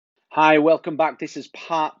Hi, welcome back. This is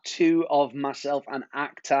part 2 of myself and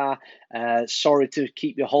Akhtar. Sorry to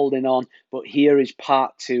keep you holding on, but here is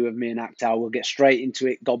part 2 of me and Akhtar. We'll get straight into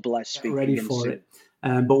it. God bless. Speak Ready again for soon. it.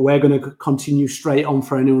 But we're going to continue straight on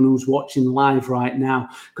for anyone who's watching live right now,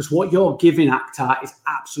 because what you're giving, Akhtar, is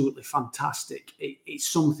absolutely fantastic. It's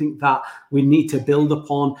something that we need to build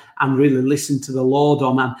upon and really listen to the Lord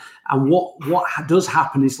on. And what does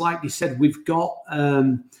happen is, like you said, we've got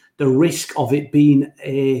the risk of it being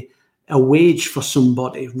a wage for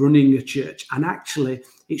somebody running a church. And actually,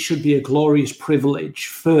 it should be a glorious privilege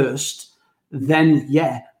first. Then,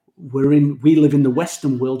 we live in the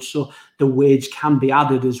Western world, so the wage can be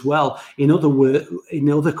added as well. In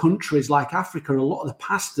other countries like Africa, a lot of the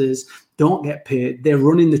pastors don't get paid. They're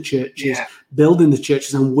running the churches, building the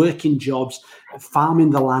churches and working jobs, farming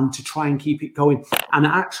the land to try and keep it going. And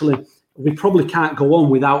actually, we probably can't go on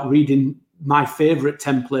without reading my favorite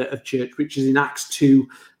template of church, which is in Acts 2,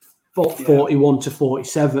 41 to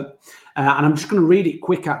 47. And I'm just going to read it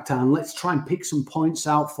quick, Akhtar, and let's try and pick some points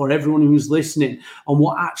out for everyone who's listening on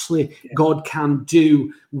what actually God can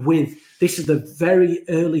do with. This is the very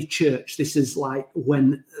early church. This is like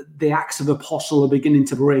when the Acts of Apostle are beginning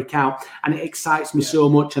to break out, and it excites me so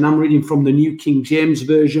much. And I'm reading from the New King James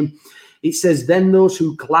Version. It says, "Then those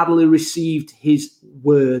who gladly received his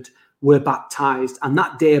word were baptized, and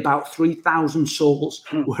that day about 3,000 souls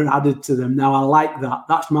were added to them." Now, I like that.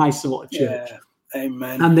 That's my sort of church. Yeah.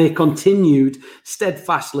 Amen. And they continued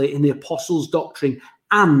steadfastly in the apostles' doctrine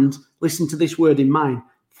and, listen to this word in mind,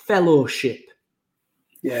 fellowship.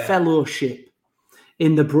 Yeah. Fellowship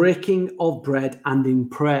in the breaking of bread and in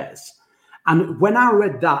prayers. And when I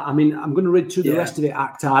read that, I mean, I'm going to read through the rest of it,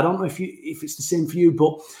 Akhtar. I don't know if it's the same for you,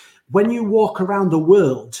 but when you walk around the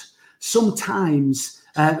world, sometimes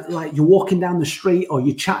like you're walking down the street or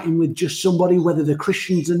you're chatting with just somebody, whether they're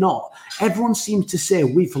Christians or not, everyone seems to say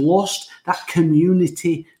we've lost that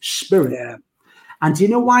community spirit. Yeah. And do you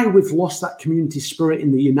know why we've lost that community spirit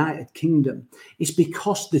in the United Kingdom? It's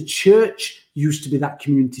because the church used to be that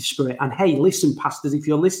community spirit. And hey, listen, pastors, if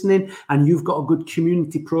you're listening and you've got a good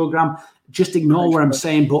community program, just ignore what I'm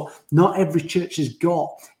saying, but not every church has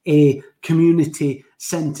got a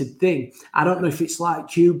community-centered thing. I don't know if it's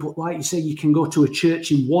like you, but like you say, you can go to a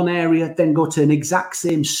church in one area, then go to an exact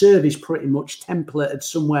same service pretty much templated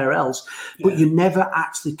somewhere else, but you never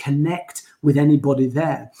actually connect with anybody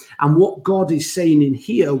there. And what God is saying in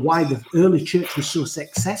here, why the early church was so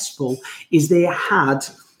successful, is they had,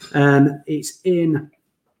 it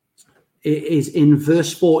is in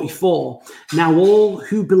verse 44. Now all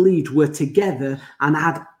who believed were together and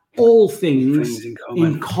had all things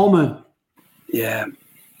in common. Yeah.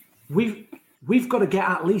 We've got to get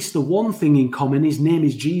at least the one thing in common. His name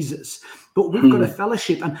is Jesus. But we've got a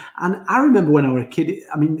fellowship. And I remember when I was a kid,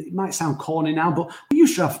 I mean, it might sound corny now, but we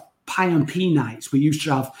used to have pie and pea nights. We used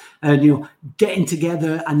to have, getting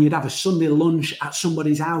together, and you'd have a Sunday lunch at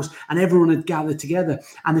somebody's house and everyone had gathered together.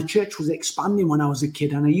 And the church was expanding when I was a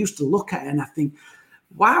kid. And I used to look at it and I think,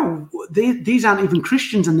 wow, these aren't even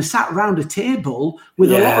Christians. And they sat around a table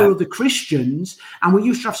with a lot of other Christians. And we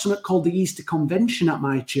used to have something called the Easter Convention at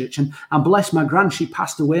my church. And bless my gran, she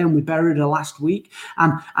passed away and we buried her last week.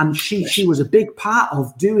 And she was a big part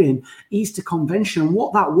of doing Easter Convention. And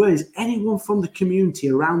what that was, anyone from the community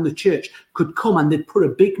around the church could come and they'd put a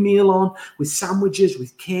big meal on with sandwiches,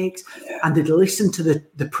 with cakes, and they'd listen to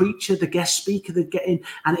the preacher, the guest speaker they'd get in,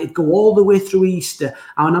 and it'd go all the way through Easter.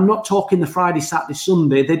 And I'm not talking the Friday, Saturday, Sunday.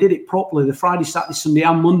 They did it properly, the Friday, Saturday, Sunday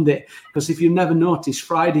and Monday, because if you've never noticed,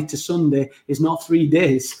 Friday to Sunday is not 3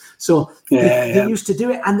 days. So they used to do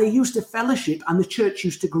it, and they used to fellowship, and the church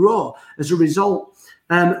used to grow as a result.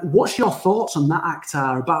 What's your thoughts on that,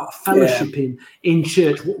 Akhtar, about fellowshipping in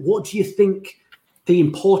church? What do you think the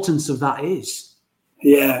importance of that is?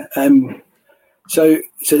 So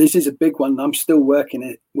this is a big one. I'm still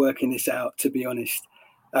working this out, to be honest.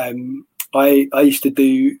 I used to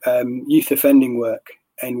do youth offending work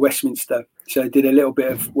in Westminster, so I did a little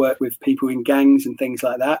bit of work with people in gangs and things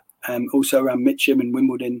like that, also around Mitcham and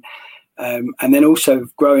Wimbledon, and then also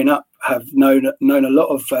growing up have known a lot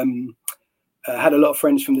of had a lot of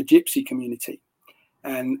friends from the gypsy community.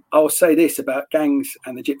 And I'll say this about gangs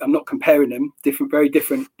and the gypsy, I'm not comparing them, very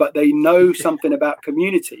different, but they know something about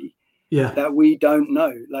community that we don't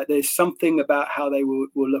know. Like there's something about how they will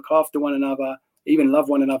look after one another, even love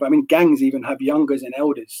one another. I mean, gangs even have youngers and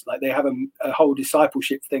elders. Like they have a whole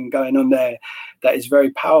discipleship thing going on there that is very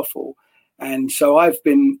powerful. And so I've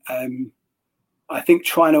been, I think,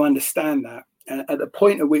 trying to understand that. At the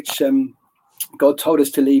point at which God told us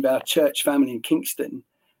to leave our church family in Kingston,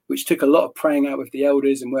 which took a lot of praying out with the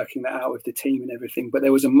elders and working that out with the team and everything. But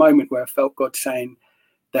there was a moment where I felt God saying,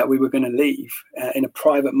 that we were going to leave in a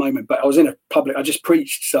private moment, but I was in a public, I just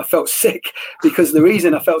preached, so I felt sick, because the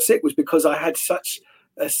reason I felt sick was because I had such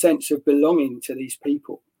a sense of belonging to these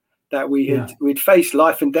people, that we'd faced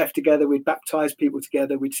life and death together, we'd baptized people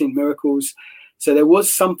together, we'd seen miracles. So there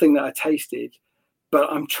was something that I tasted,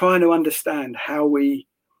 but I'm trying to understand how we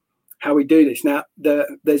do this. Now,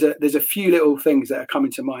 there's a few little things that are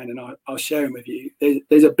coming to mind, and I'll share them with you.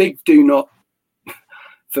 There's a big do not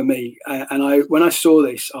for me. And when I saw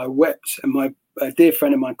this, I wept. And a dear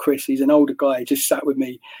friend of mine, Chris, he's an older guy, just sat with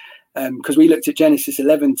me because we looked at Genesis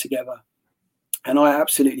 11 together. And I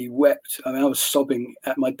absolutely wept. I mean, I was sobbing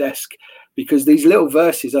at my desk because these little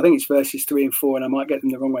verses, I think it's verses 3 and 4, and I might get them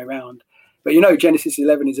the wrong way around. But Genesis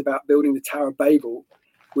 11 is about building the Tower of Babel,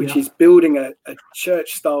 which is building a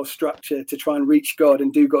church-style structure to try and reach God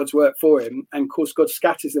and do God's work for him. And, of course, God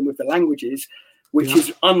scatters them with the languages, which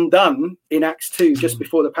is undone in Acts 2, just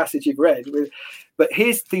before the passage you've read. But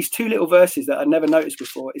here's these two little verses that I'd never noticed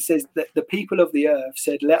before. It says that the people of the earth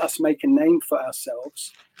said, let us make a name for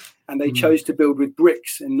ourselves. And they chose to build with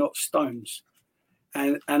bricks and not stones.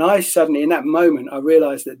 And I suddenly, in that moment, I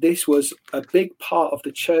realized that this was a big part of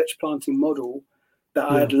the church planting model that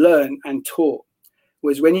I had learned and taught.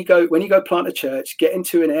 Was when you go plant a church, get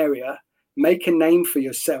into an area, make a name for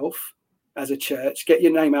yourself as a church, get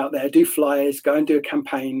your name out there, do flyers, go and do a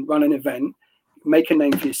campaign, run an event, make a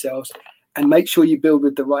name for yourselves, and make sure you build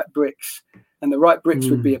with the right bricks. And the right bricks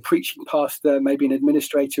would be a preaching pastor, maybe an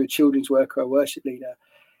administrator, a children's worker, a worship leader.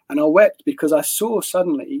 And I wept because I saw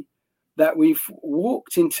suddenly that we've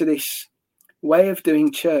walked into this way of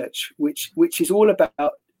doing church, which is all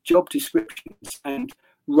about job descriptions and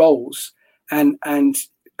roles and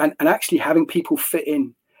actually having people fit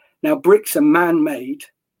in. Now, bricks are man-made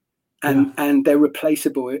and they're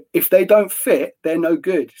replaceable. If they don't fit, they're no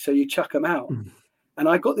good. So you chuck them out. And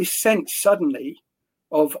I got this sense suddenly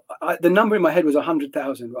of the number in my head was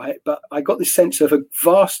 100,000, right? But I got this sense of a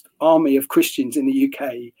vast army of Christians in the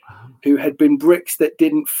UK who had been bricks that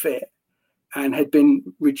didn't fit and had been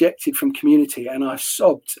rejected from community. And I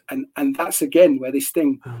sobbed. And that's again where this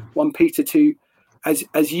thing, 1 Peter 2,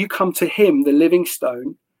 as you come to him, the living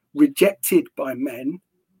stone, rejected by men,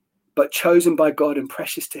 but chosen by God and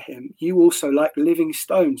precious to him, you also, like living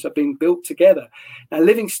stones, are being built together. Now,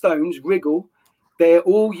 living stones wriggle. They're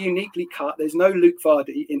all uniquely cut. There's no Luke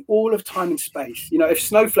Vardy in all of time and space. If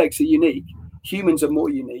snowflakes are unique, humans are more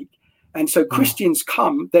unique. And so Christians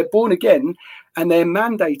come, they're born again, and they're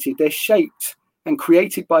mandated, they're shaped and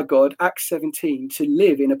created by God, Acts 17, to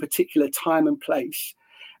live in a particular time and place.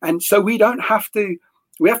 And so we have to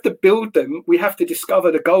build them. We have to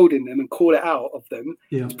discover the gold in them and call it out of them.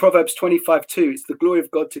 It's Proverbs 25:2. It's the glory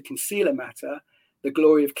of God to conceal a matter. The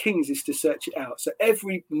glory of kings is to search it out. So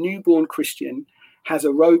every newborn Christian has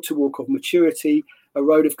a road to walk of maturity, a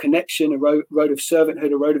road of connection, a road of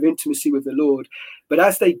servanthood, a road of intimacy with the Lord. But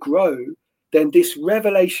as they grow, then this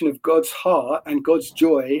revelation of God's heart and God's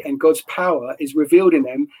joy and God's power is revealed in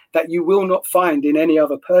them that you will not find in any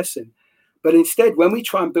other person. But instead, when we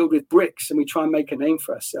try and build with bricks and we try and make a name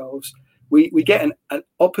for ourselves, we get an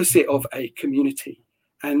opposite of a community.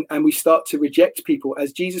 And we start to reject people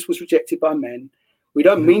as Jesus was rejected by men. We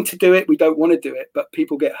don't mean to do it. We don't want to do it, but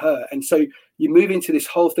people get hurt. And so you move into this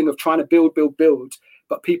whole thing of trying to build,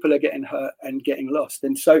 but people are getting hurt and getting lost.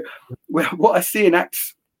 And so what I see in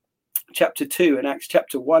Acts chapter 2 and Acts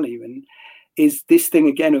chapter 1 even is this thing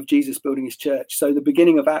again of Jesus building his church. So the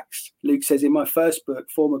beginning of Acts, Luke says, in my first book,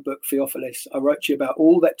 former book, Theophilus, I wrote to you about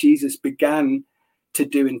all that Jesus began to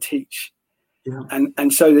do and teach.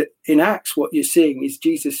 And so that in Acts, what you're seeing is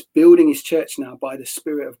Jesus building his church now by the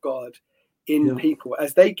Spirit of God in people.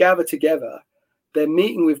 As they gather together, they're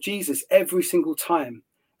meeting with Jesus every single time.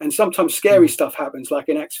 And sometimes scary stuff happens, like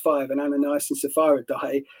in Acts 5, and Ananias and Sapphira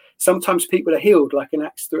die. Sometimes people are healed, like in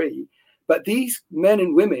Acts 3. But these men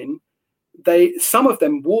and women, some of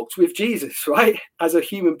them walked with Jesus, right? As a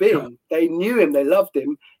human being. They knew him, they loved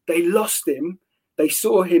him, they lost him, they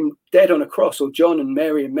saw him dead on a cross, or John and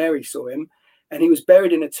Mary saw him, and he was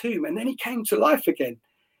buried in a tomb, and then he came to life again.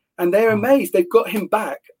 And they're amazed. They've got him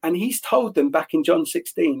back. And he's told them back in John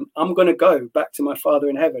 16, I'm going to go back to my Father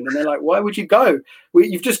in heaven. And they're like, why would you go?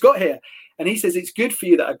 You've just got here. And he says, it's good for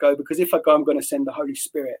you that I go, because if I go, I'm going to send the Holy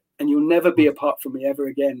Spirit and you'll never be apart from me ever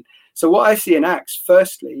again. So what I see in Acts,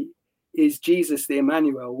 firstly, is Jesus, the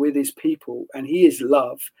Emmanuel, with his people, and he is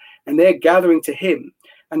love, and they're gathering to him.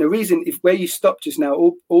 And the reason, where you stopped just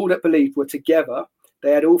now, all that believed were together.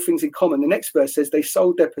 They had all things in common. The next verse says they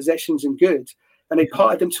sold their possessions and goods, and they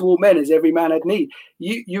parted them to all men as every man had need.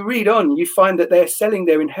 You read on, you find that they're selling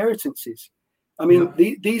their inheritances. I mean,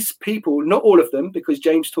 these people, not all of them, because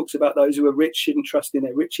James talks about those who are rich shouldn't trust in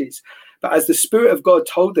their riches. But as the Spirit of God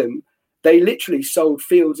told them, they literally sold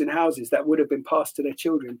fields and houses that would have been passed to their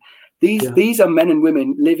children. These are men and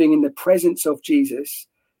women living in the presence of Jesus,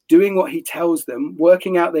 doing what he tells them,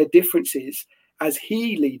 working out their differences as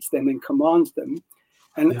he leads them and commands them.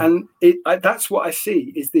 And that's what I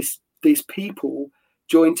see, is these people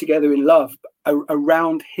joined together in love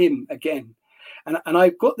around him again. And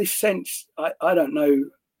I've got this sense, I don't know,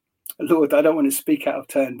 Lord, I don't want to speak out of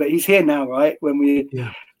turn, but he's here now, right? When we're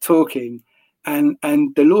talking, and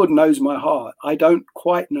the Lord knows my heart. I don't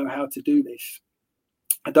quite know how to do this.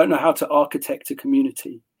 I don't know how to architect a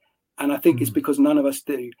community. And I think it's because none of us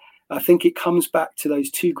do. I think it comes back to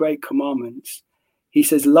those two great commandments. He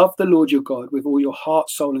says, love the Lord your God with all your heart,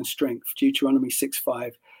 soul, and strength, Deuteronomy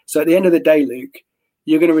 6:5. So at the end of the day, Luke,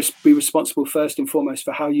 you're going to be responsible first and foremost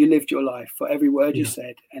for how you lived your life, for every word you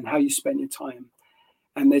said, and how you spent your time.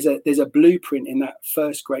 And there's a blueprint in that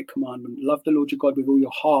first great commandment. Love the Lord your God with all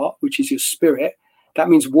your heart, which is your spirit. That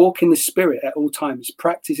means walk in the spirit at all times.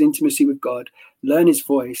 Practice intimacy with God. Learn his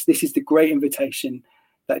voice. This is the great invitation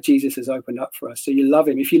that Jesus has opened up for us. So you love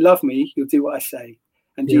him. If you love me, you'll do what I say.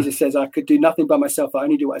 And Jesus says, I could do nothing by myself. I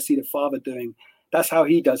only do what I see the Father doing. That's how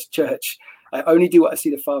he does church. I only do what I see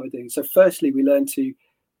the Father doing. So firstly, we learn to,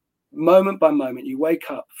 moment by moment, you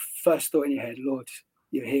wake up, first thought in your head, Lord,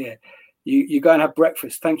 you're here. You go and have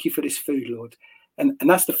breakfast. Thank you for this food, Lord. And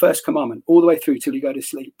that's the first commandment, all the way through till you go to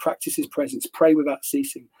sleep. Practice his presence. Pray without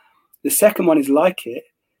ceasing. The second one is like it.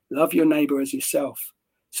 Love your neighbor as yourself.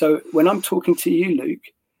 So when I'm talking to you,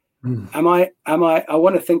 Luke, I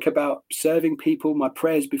want to think about serving people. My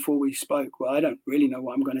prayers before we spoke, well, I don't really know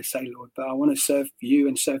what I'm going to say, Lord, but I want to serve you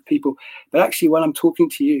and serve people. But actually, when I'm talking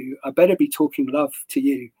to you, I better be talking love to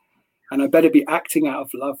you, and I better be acting out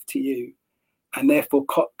of love to you. And therefore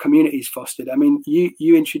community is fostered. I mean,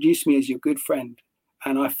 you introduced me as your good friend,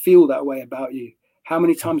 and I feel that way about you. How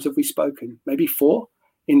many times have we spoken? Maybe 4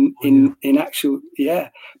 in actual,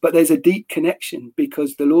 but there's a deep connection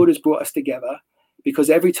because the Lord has brought us together, because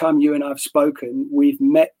every time you and I have spoken, we've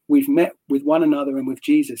met with one another and with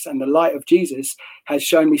Jesus, and the light of Jesus has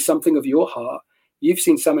shown me something of your heart. You've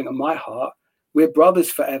seen something of my heart. We're brothers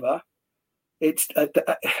forever. It's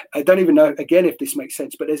I don't even know, again, if this makes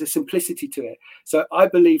sense, but there's a simplicity to it. So I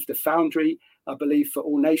believe the Foundry, I believe for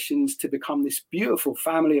all nations to become this beautiful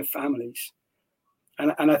family of families.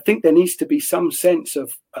 And I think there needs to be some sense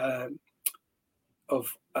of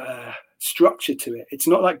structure to it. It's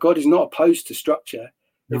not like God is not opposed to structure.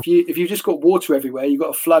 No. If you've just got water everywhere, you've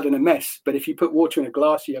got a flood and a mess. But if you put water in a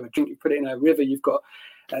glass, you have a drink, you put it in a river, you've got,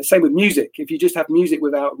 same with music. If you just have music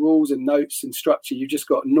without rules and notes and structure, you've just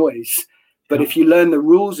got noise. But if you learn the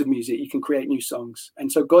rules of music, you can create new songs.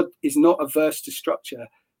 And so God is not averse to structure,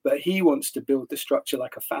 but he wants to build the structure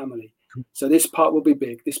like a family. So this part will be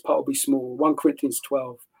big, this part will be small. 1 Corinthians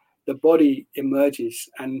 12, the body emerges.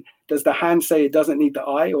 And does the hand say it doesn't need the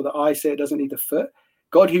eye, or the eye say it doesn't need the foot?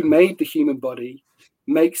 God, who made the human body,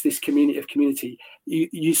 makes this community of community.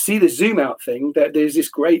 You see the zoom out thing, that there's this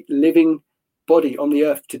great living body on the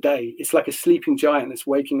earth today. It's like a sleeping giant that's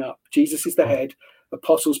waking up. Jesus is the head.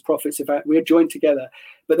 Apostles, prophets, we're joined together.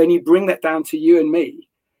 But then you bring that down to you and me.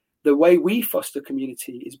 The way we foster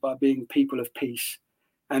community is by being people of peace.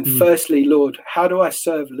 And firstly, Lord, how do I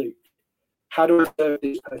serve Luke? How do I serve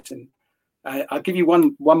this person? I'll give you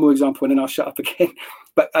one more example and then I'll shut up again.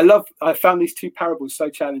 But I found these 2 parables so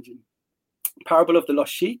challenging. Parable of the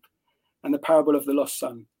lost sheep and the parable of the lost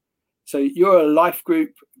son. So you're a life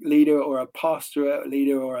group leader or a pastorate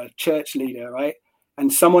leader or a church leader, right?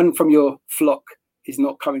 And someone from your flock is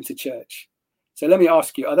not coming to church. So let me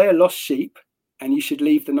ask you, are they a lost sheep and you should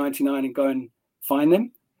leave the 99 and go and find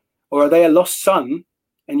them? Or are they a lost son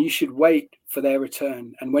and you should wait for their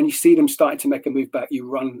return? And when you see them starting to make a move back, you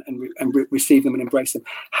run and receive them and embrace them.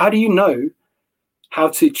 How do you know how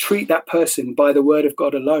to treat that person by the word of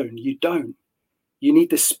God alone? You don't. You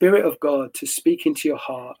need the Spirit of God to speak into your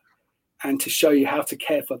heart and to show you how to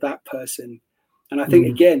care for that person. And I think,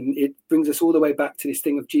 again, it brings us all the way back to this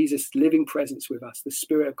thing of Jesus' living presence with us, the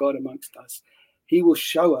Spirit of God amongst us. He will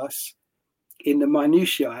show us in the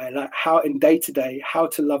minutiae, like how in day to day, how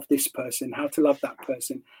to love this person, how to love that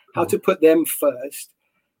person, how to put them first.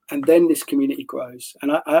 And then this community grows.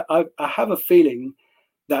 And I have a feeling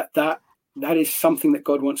that is something that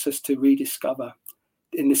God wants us to rediscover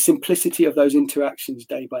in the simplicity of those interactions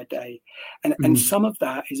day by day. And some of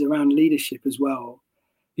that is around leadership as well.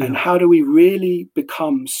 Yeah. And how do we really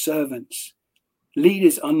become servants?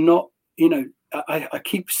 Leaders are not, I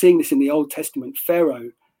keep seeing this in the Old Testament.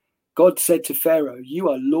 Pharaoh, God said to Pharaoh, you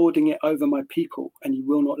are lording it over my people and you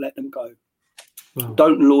will not let them go. Wow.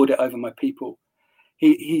 Don't lord it over my people.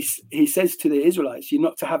 He says to the Israelites, you're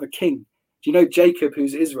not to have a king. Do you know Jacob,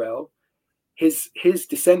 who's Israel, his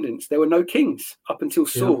descendants, there were no kings up until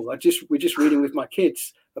Saul. We're just reading with my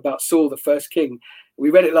kids about Saul, the first king. We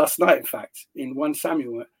read it last night, in fact, in 1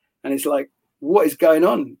 Samuel. And it's like, what is going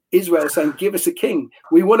on? Israel saying, give us a king.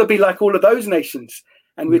 We want to be like all of those nations.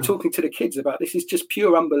 And we're talking to the kids about this is just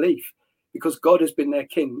pure unbelief, because God has been their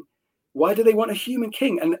king. Why do they want a human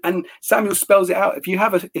king? And Samuel spells it out. If you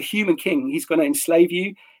have a human king, he's going to enslave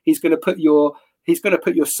you. He's going to put your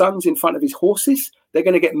sons in front of his horses. They're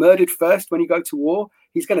going to get murdered first when you go to war.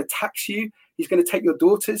 He's going to tax you. He's going to take your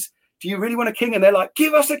daughters. Do you really want a king? And they're like,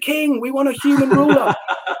 give us a king. We want a human ruler.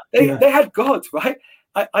 They had God, right?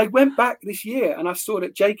 I went back this year and I saw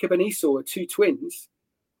that Jacob and Esau are two twins,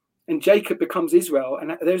 and Jacob becomes Israel,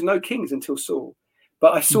 and there's no kings until Saul.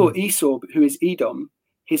 But I saw Esau, who is Edom,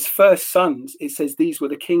 his first sons, it says these were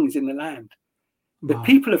the kings in the land. The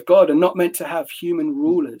people of God are not meant to have human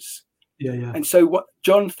rulers. And so what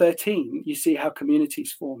John 13, you see how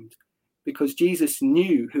communities formed, because Jesus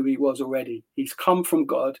knew who he was already. He's come from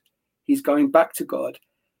God. He's going back to God,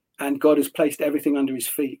 and God has placed everything under his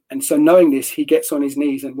feet. And so knowing this, he gets on his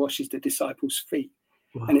knees and washes the disciples' feet.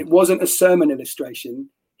 And it wasn't a sermon illustration.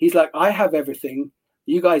 He's like, I have everything.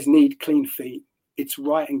 You guys need clean feet. It's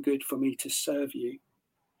right and good for me to serve you.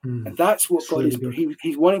 And that's what God is.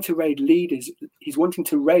 He's wanting to raise leaders. He's wanting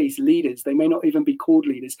to raise leaders. They may not even be called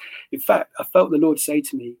leaders. In fact, I felt the Lord say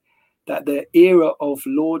to me that the era of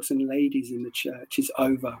lords and ladies in the church is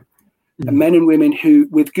over. And men and women who,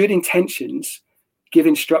 with good intentions, give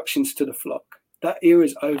instructions to the flock. That era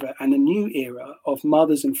is over. And a new era of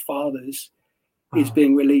mothers and fathers is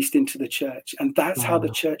being released into the church. And that's how the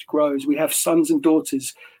church grows. We have sons and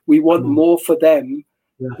daughters. We want more for them.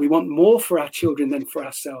 We want more for our children than for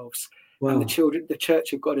ourselves. And the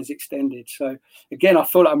church of God is extended. So again, I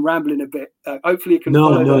feel like I'm rambling a bit. Hopefully you can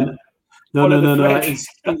follow that. No.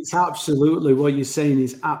 It's absolutely, what you're saying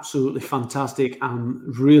is absolutely fantastic.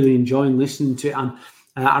 I'm really enjoying listening to it. And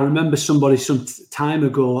I remember somebody some time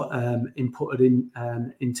ago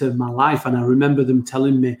inputted into my life, and I remember them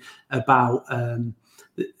telling me about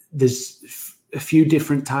there's a few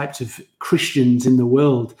different types of Christians in the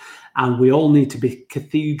world, and we all need to be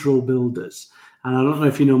cathedral builders. And I don't know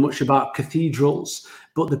if you know much about cathedrals,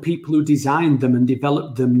 but the people who designed them and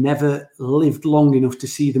developed them never lived long enough to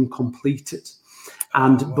see them completed.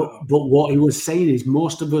 And but what he was saying is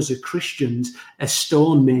most of us are Christians are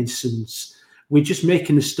stonemasons. We're just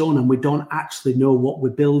making a stone and we don't actually know what we're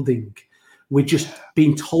building. We're just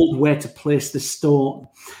being told where to place the stone.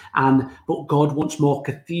 But God wants more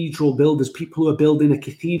cathedral builders, people who are building a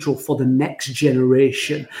cathedral for the next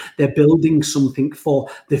generation. They're building something for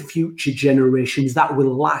the future generations that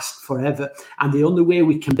will last forever. And the only way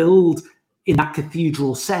we can build in that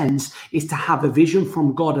cathedral sense is to have a vision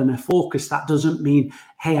from God and a focus. That doesn't mean,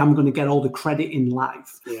 hey, I'm going to get all the credit in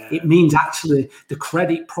life. It means actually the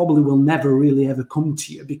credit probably will never really ever come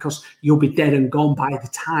to you, because you'll be dead and gone by the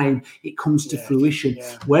time it comes to fruition.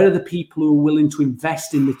 Where are the people who are willing to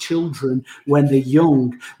invest in the children when they're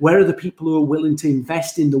young? Where are the people who are willing to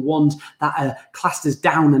invest in the ones that are classed as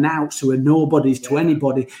down and outs, who are nobodies to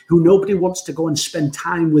anybody, who nobody wants to go and spend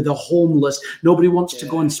time with the homeless? Nobody wants to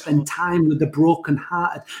go and spend time with the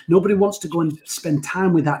brokenhearted. Nobody wants to go and spend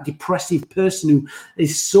time with that depressive person who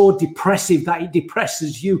is so depressive that it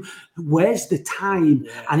depresses you. Where's the time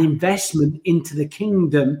and investment into the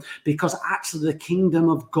kingdom? Because actually the kingdom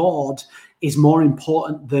of God is more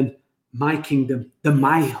important than my kingdom, than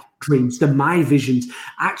my dreams, than my visions.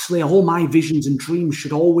 Actually, all my visions and dreams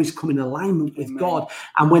should always come in alignment with God.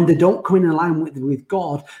 And when they don't come in alignment with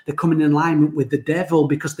God, they come in alignment with the devil,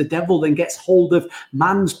 because the devil then gets hold of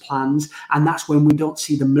man's plans. And that's when we don't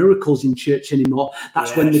see the miracles in church anymore.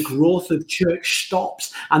 That's when the growth of church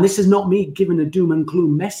stops. And this is not me giving a doom and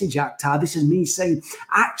gloom message, Akhtar. This is me saying,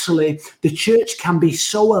 actually, the church can be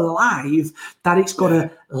so alive that it's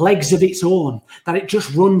got legs of its own, that it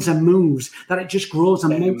just runs and moves, that it just grows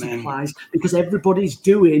and multiplies, because everybody's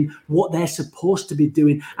doing what they're supposed to be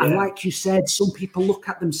doing. And like you said, some people look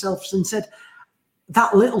at themselves and said,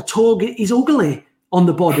 that little toe is ugly on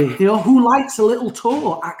the body. You know, who likes a little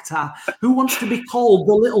toe, Akhtar? Who wants to be called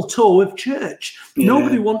the little toe of church?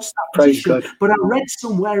 Nobody wants that position. But I read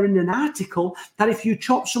somewhere in an article that if you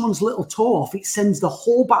chop someone's little toe off, it sends the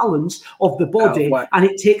whole balance of the body, and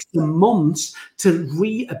it takes them months to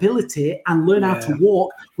rehabilitate and learn how to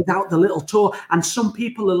walk without the little toe. And some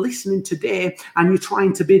people are listening today, and you're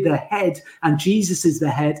trying to be the head, and Jesus is the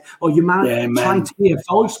head, or you might trying to be a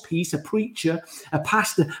voice piece, a preacher, a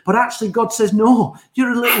pastor. But actually, God says, no,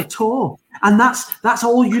 You're a little toe. And that's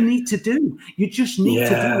all you need to do. You just need to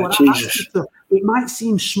do what I ask you to. It might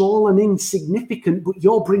seem small and insignificant, but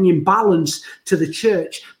you're bringing balance to the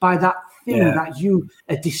church by that thing that you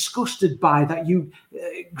are disgusted by, that you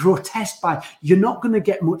grotesque by. You're not going to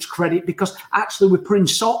get much credit, because actually we're putting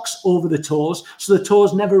socks over the toes, so the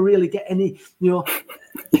toes never really get any,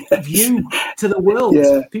 view to the world.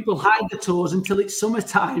 People hide the toes until it's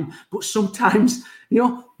summertime, but sometimes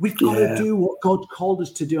we've got to do what God called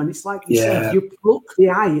us to do. And it's like you said, you pluck the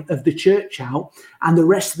eye of the church out and the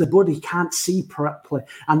rest of the body can't see properly.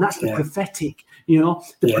 And that's the prophetic.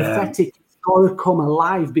 The prophetic has got to come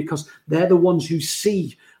alive, because they're the ones who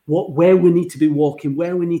see where we need to be walking,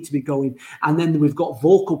 where we need to be going. And then we've got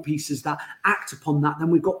vocal pieces that act upon that. Then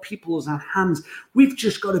we've got people as our hands. We've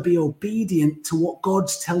just got to be obedient to what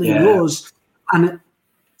God's telling us. And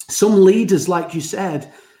some leaders, like you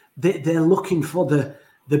said, they're looking for the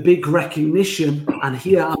big recognition. And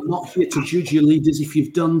here, I'm not here to judge your leaders if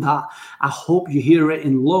you've done that. I hope you hear it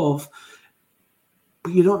in love.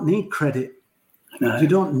 But you don't need credit. No. You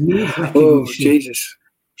don't need recognition. Oh, Jesus.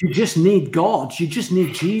 You just need God. You just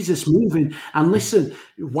need Jesus moving. And listen,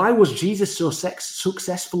 why was Jesus so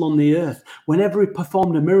successful on the earth? Whenever he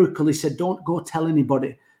performed a miracle, he said, don't go tell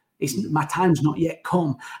anybody. My time's not yet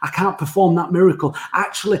come. I can't perform that miracle.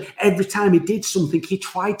 Actually, every time he did something, he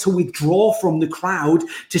tried to withdraw from the crowd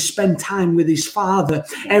to spend time with his Father.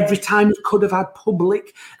 Every time he could have had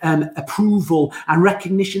public approval and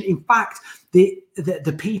recognition. In fact,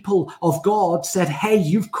 the people of God said, hey,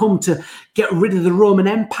 you've come to get rid of the Roman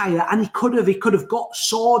Empire. And he could have got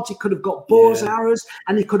swords, he could have got bows and arrows,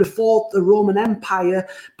 and he could have fought the Roman Empire,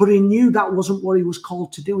 but he knew that wasn't what he was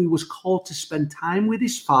called to do. He was called to spend time with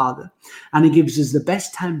his Father. And he gives us the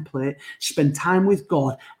best template: spend time with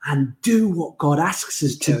God and do what God asks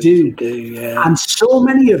us to do. And so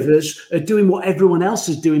many of us are doing what everyone else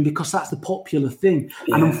is doing because that's the popular thing.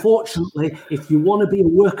 And unfortunately, if you want to be a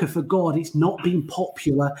worker for God, it's not being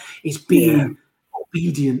popular, it's being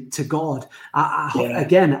obedient to God.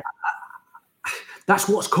 Again, that's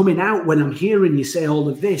what's coming out when I'm hearing you say all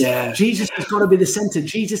of this. Jesus has got to be the center.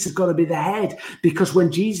 Jesus has got to be the head, because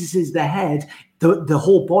when Jesus is the head, the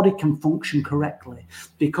whole body can function correctly,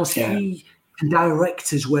 because he can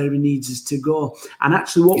direct us where he needs us to go. And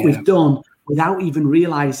actually what we've done, without even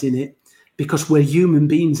realizing it, because we're human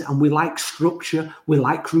beings and we like structure, we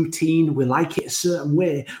like routine, we like it a certain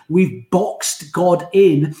way, we've boxed God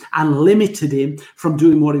in and limited him from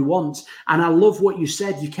doing what he wants. And I love what you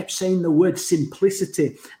said. You kept saying the word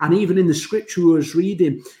simplicity. And even in the scripture I was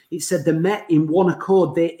reading, it said they met in one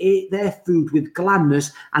accord. They ate their food with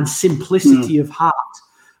gladness and simplicity of heart.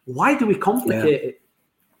 Why do we complicate it?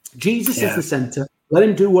 Jesus is the center. Let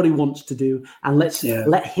him do what he wants to do. And let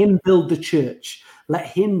him build the church. Let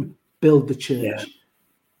him build the church.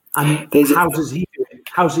 And how does he do it?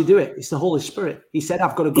 How does he do it? It's the Holy Spirit. He said,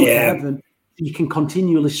 I've got to go to heaven. You can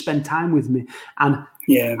continually spend time with me. And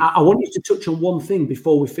I want you to touch on one thing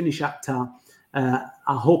before we finish, Akhtar. I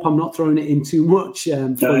hope I'm not throwing it in too much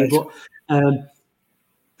for you, but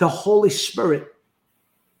the Holy Spirit,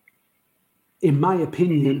 in my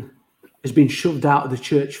opinion, has been shoved out of the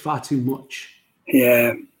church far too much.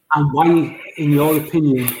 And why, in your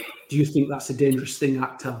opinion, do you think that's a dangerous thing,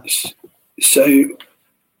 Akhtar?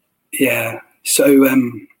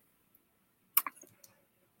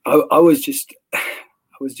 I was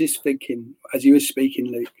just thinking as you were speaking,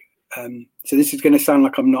 Luke. So this is going to sound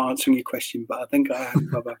like I'm not answering your question, but I think I am,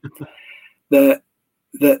 brother.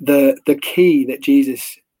 The key that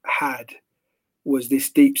Jesus had was this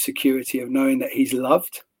deep security of knowing that he's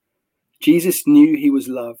loved. Jesus knew he was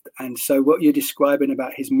loved. And so what you're describing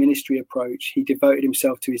about his ministry approach, he devoted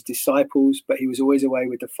himself to his disciples, but he was always away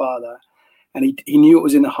with the Father. And he knew it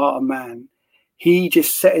was in the heart of man. He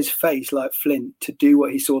just set his face like flint to do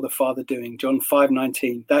what he saw the Father doing. John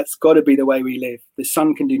 5:19. That's got to be the way we live. The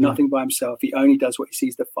Son can do nothing by himself. He only does what he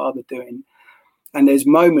sees the Father doing. And there's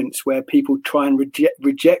moments where people try and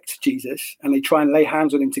reject Jesus, and they try and lay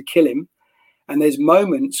hands on him to kill him. And there's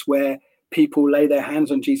moments where people lay their hands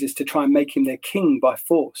on Jesus to try and make him their king by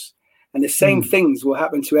force. And the same things will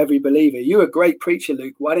happen to every believer. You're a great preacher,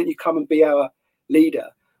 Luke. Why don't you come and be our leader?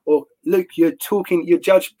 Or Luke, you're full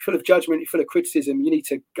of judgment, you're full of criticism. You need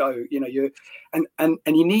to go. And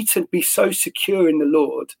you need to be so secure in the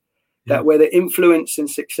Lord that whether influence and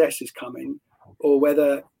success is coming, or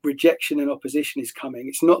whether rejection and opposition is coming,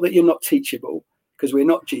 it's not that you're not teachable, because we're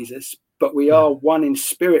not Jesus, but we are one in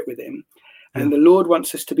spirit with him. And the Lord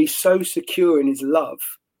wants us to be so secure in his love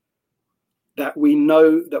that we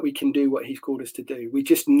know that we can do what he's called us to do. We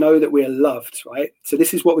just know that we're loved, right? So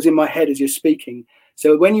this is what was in my head as you're speaking.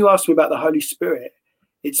 So when you ask me about the Holy Spirit,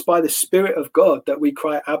 it's by the Spirit of God that we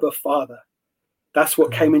cry, Abba, Father. That's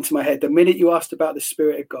what came into my head. The minute you asked about the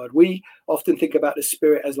Spirit of God, we often think about the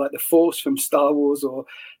Spirit as like the Force from Star Wars or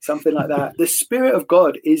something like that. The Spirit of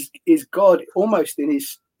God is God almost in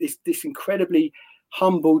this incredibly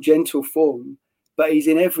humble, gentle form, but he's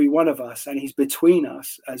in every one of us and he's between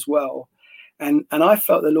us as well. And I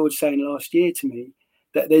felt the Lord saying last year to me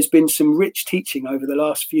that there's been some rich teaching over the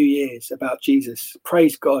last few years about Jesus.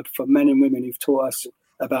 Praise God for men and women who've taught us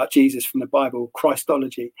about Jesus from the Bible,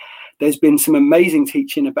 Christology. There's been some amazing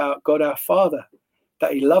teaching about God our Father,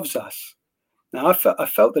 that he loves us. Now, I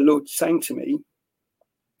felt the Lord saying to me,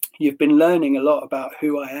 you've been learning a lot about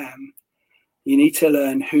who I am. You need to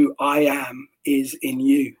learn who I am is in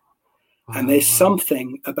you. And there's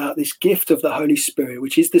something about this gift of the Holy Spirit,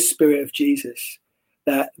 which is the Spirit of Jesus,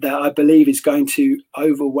 that I believe is going to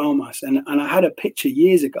overwhelm us. And I had a picture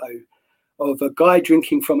years ago of a guy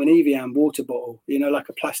drinking from an Evian water bottle, like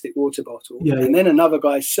a plastic water bottle. Yeah. And then another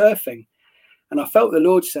guy surfing. And I felt the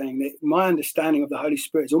Lord saying that my understanding of the Holy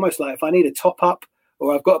Spirit is almost like if I need a top up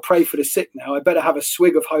or I've got to pray for the sick now, I better have a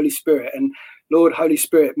swig of Holy Spirit and Lord, Holy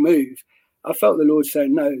Spirit, move. I felt the Lord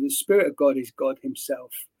saying, no, the Spirit of God is God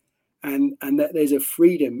himself. And that there's a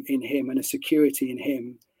freedom in him and a security in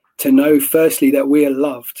him to know, firstly, that we are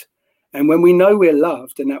loved. And when we know we're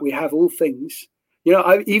loved and that we have all things,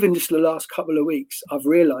 even just the last couple of weeks, I've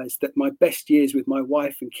realized that my best years with my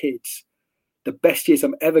wife and kids, the best years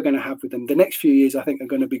I'm ever going to have with them, the next few years I think are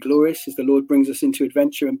going to be glorious as the Lord brings us into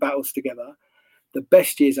adventure and battles together. The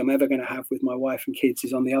best years I'm ever going to have with my wife and kids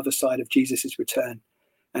is on the other side of Jesus's return.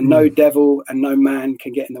 And no devil and no man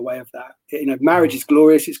can get in the way of that. Marriage is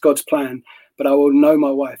glorious. It's God's plan. But I will know my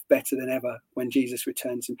wife better than ever when Jesus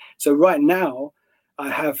returns. And so right now, I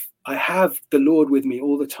have the Lord with me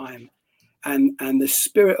all the time. And the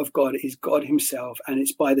Spirit of God is God himself. And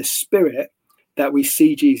it's by the Spirit that we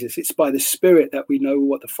see Jesus. It's by the Spirit that we know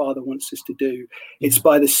what the Father wants us to do. It's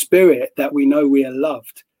by the Spirit that we know we are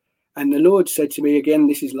loved. And the Lord said to me again,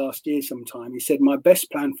 this is last year sometime, he said, my best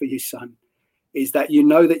plan for his son is that you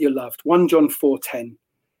know that you're loved. 1 John 4:10.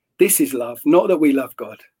 This is love, not that we love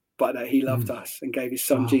God, but that he loved us and gave his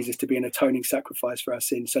son Jesus to be an atoning sacrifice for our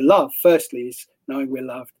sins. So love, firstly, is knowing we're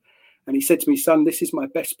loved. And he said to me, son, this is my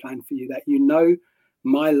best plan for you, that you know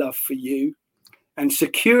my love for you. And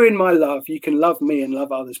secure in my love, you can love me and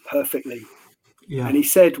love others perfectly. Yeah. And he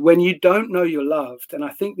said, when you don't know you're loved, and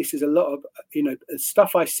I think this is a lot of,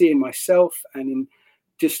 stuff I see in myself and in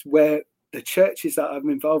just where the churches that I'm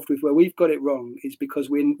involved with, where we've got it wrong, is because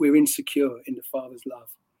we're insecure in the Father's love.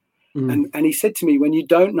 And he said to me, when you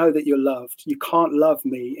don't know that you're loved, you can't love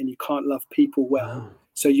me and you can't love people well.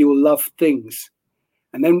 So you will love things.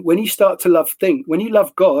 And then when you start to love things, when you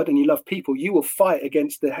love God and you love people, you will fight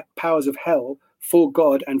against the powers of hell for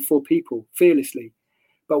God and for people fearlessly.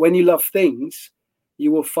 But when you love things,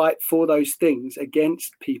 you will fight for those things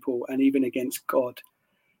against people and even against God.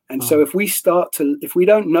 And so if we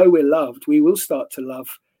don't know we're loved, we will start to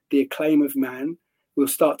love the acclaim of man. We'll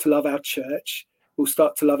start to love our church. We'll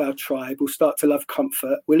start to love our tribe. We'll start to love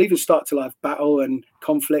comfort. We'll even start to love battle and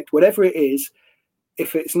conflict, whatever it is.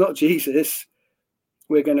 If it's not Jesus,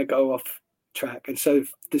 we're going to go off track. And so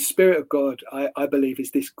the Spirit of God, I believe,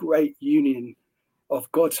 is this great union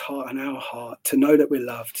of God's heart and our heart to know that we're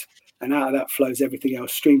loved. And out of that flows everything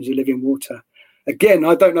else, streams of living water. Again,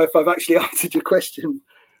 I don't know if I've actually answered your question.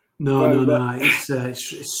 No.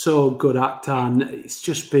 It's so good, Akhtar, and it's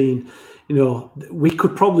just been, we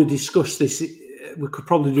could probably discuss this. We could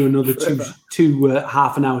probably do another two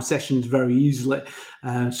half-an-hour sessions very easily.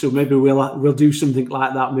 So maybe we'll do something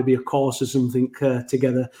like that, maybe a course or something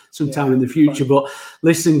together sometime in the future. Fine. But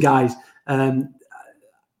listen, guys, I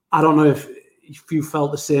don't know if you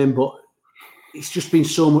felt the same, but it's just been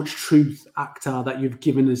so much truth, Akhtar, that you've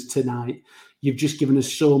given us tonight. You've just given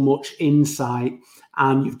us so much insight,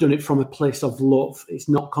 and you've done it from a place of love. It's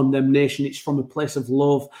not condemnation. It's from a place of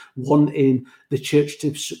love, wanting the church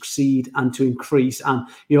to succeed and to increase. And,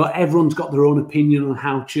 everyone's got their own opinion on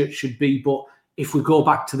how church should be. But if we go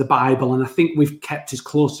back to the Bible, and I think we've kept as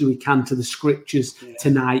close as we can to the scriptures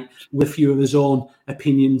tonight, with a few of his own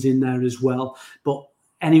opinions in there as well. But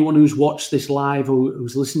anyone who's watched this live or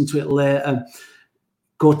who's listening to it later,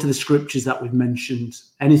 go to the scriptures that we've mentioned.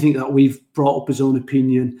 Anything that we've brought up as own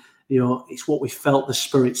opinion, it's what we felt the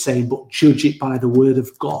Spirit saying, but judge it by the word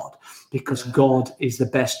of God, because God is the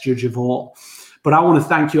best judge of all. But I want to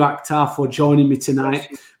thank you, Akhtar, for joining me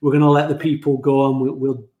tonight. We're going to let the people go, and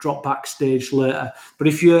we'll drop backstage later. But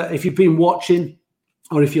if you've been watching,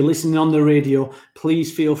 or if you're listening on the radio,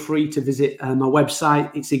 please feel free to visit my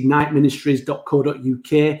website. It's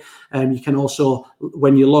igniteministries.co.uk. You can also,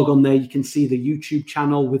 when you log on there, you can see the YouTube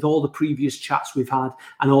channel with all the previous chats we've had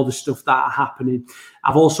and all the stuff that are happening.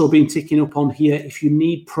 I've also been ticking up on here. If you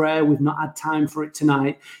need prayer, we've not had time for it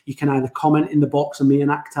tonight, you can either comment in the box and me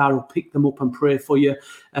and Akhtar will pick them up and pray for you.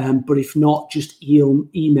 But if not, just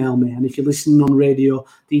email me. And if you're listening on radio,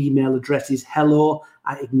 the email address is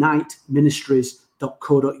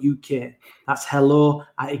hello@igniteministries.co.uk. That's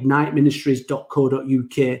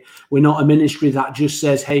hello@igniteministries.co.uk. We're not a ministry that just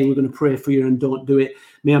says, hey, we're going to pray for you and don't do it.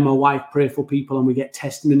 Me and my wife pray for people and we get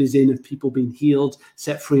testimonies in of people being healed,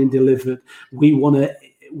 set free and delivered. We want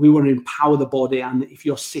to empower the body, and if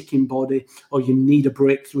you're sick in body or you need a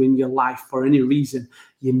breakthrough in your life for any reason,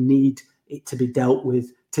 you need it to be dealt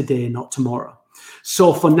with today, not tomorrow.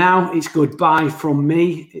 So for now, it's goodbye from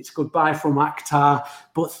me. It's goodbye from Akhtar.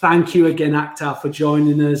 But thank you again, Akhtar, for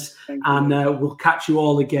joining us. And we'll catch you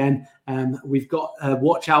all again. We've got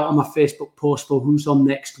watch out on my Facebook post for who's on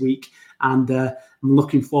next week. And I'm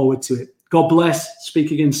looking forward to it. God bless.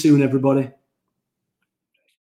 Speak again soon, everybody.